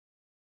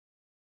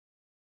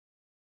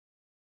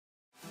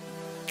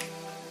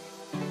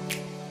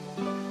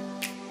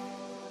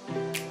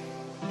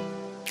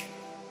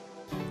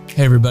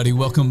Hey everybody,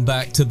 welcome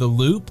back to The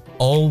Loop.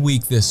 All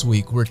week this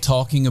week, we're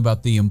talking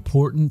about the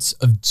importance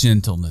of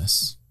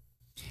gentleness.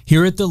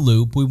 Here at The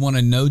Loop, we want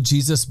to know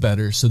Jesus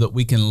better so that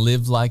we can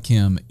live like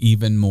Him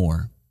even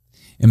more.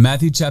 In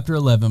Matthew chapter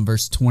 11,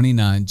 verse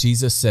 29,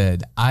 Jesus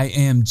said, "I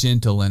am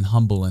gentle and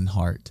humble in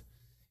heart."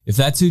 If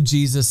that's who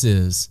Jesus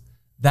is,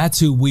 that's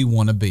who we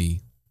want to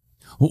be.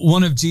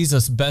 One of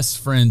Jesus' best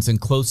friends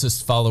and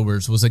closest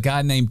followers was a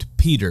guy named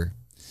Peter.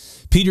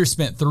 Peter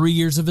spent 3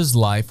 years of his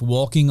life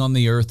walking on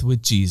the earth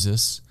with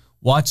Jesus,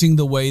 watching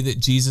the way that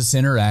Jesus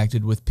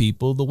interacted with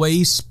people, the way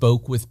he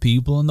spoke with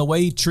people, and the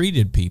way he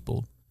treated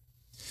people.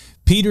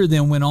 Peter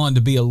then went on to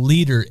be a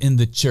leader in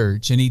the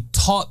church, and he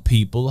taught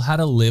people how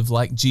to live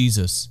like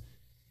Jesus.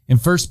 In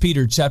 1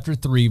 Peter chapter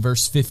 3,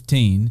 verse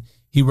 15,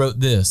 he wrote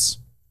this,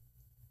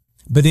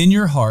 "But in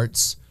your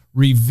hearts,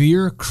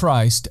 revere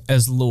Christ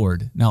as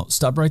Lord." Now,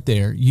 stop right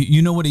there.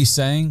 You know what he's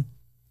saying?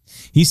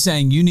 He's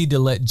saying you need to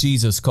let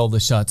Jesus call the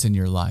shots in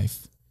your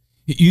life.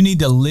 You need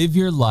to live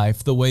your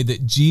life the way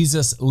that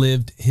Jesus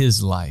lived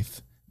his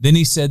life. Then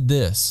he said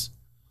this,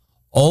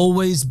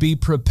 "Always be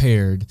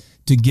prepared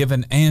to give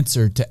an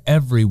answer to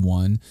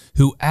everyone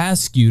who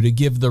asks you to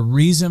give the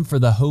reason for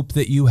the hope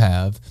that you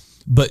have,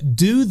 but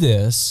do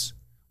this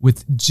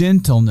with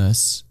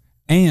gentleness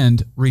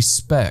and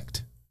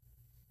respect."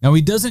 Now,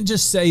 he doesn't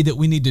just say that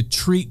we need to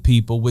treat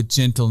people with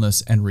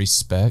gentleness and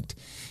respect.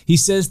 He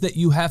says that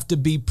you have to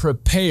be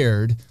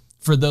prepared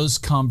for those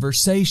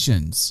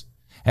conversations.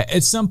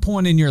 At some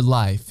point in your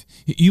life,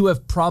 you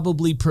have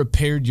probably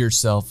prepared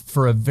yourself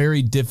for a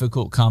very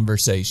difficult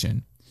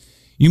conversation.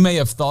 You may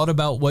have thought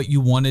about what you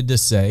wanted to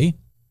say.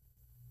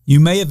 You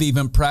may have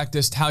even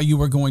practiced how you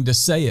were going to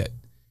say it.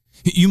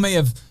 You may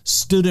have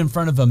stood in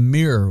front of a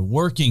mirror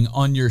working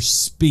on your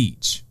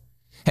speech.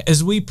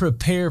 As we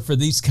prepare for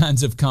these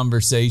kinds of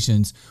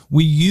conversations,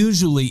 we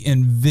usually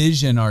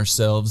envision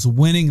ourselves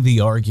winning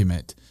the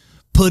argument,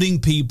 putting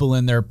people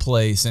in their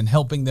place and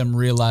helping them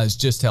realize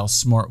just how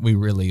smart we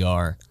really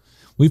are.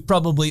 We've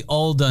probably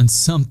all done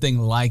something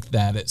like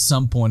that at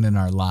some point in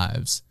our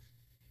lives.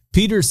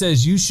 Peter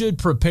says you should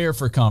prepare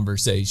for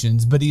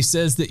conversations, but he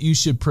says that you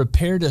should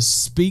prepare to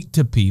speak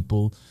to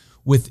people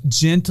with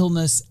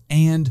gentleness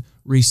and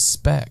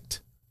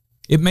respect.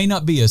 It may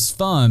not be as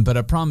fun, but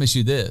I promise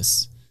you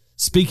this.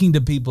 Speaking to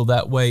people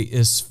that way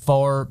is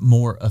far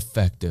more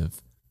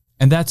effective.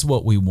 And that's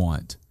what we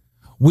want.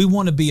 We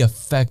want to be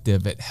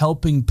effective at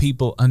helping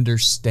people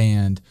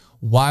understand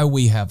why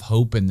we have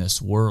hope in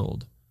this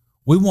world.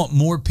 We want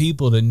more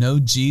people to know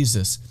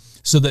Jesus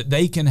so that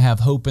they can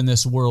have hope in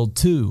this world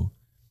too.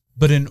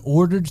 But in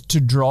order to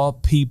draw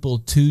people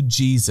to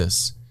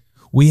Jesus,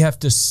 we have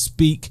to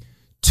speak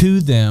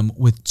to them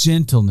with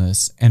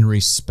gentleness and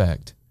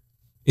respect.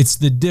 It's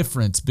the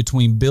difference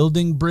between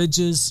building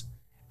bridges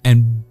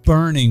and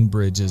burning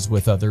bridges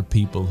with other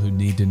people who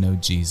need to know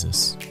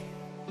Jesus.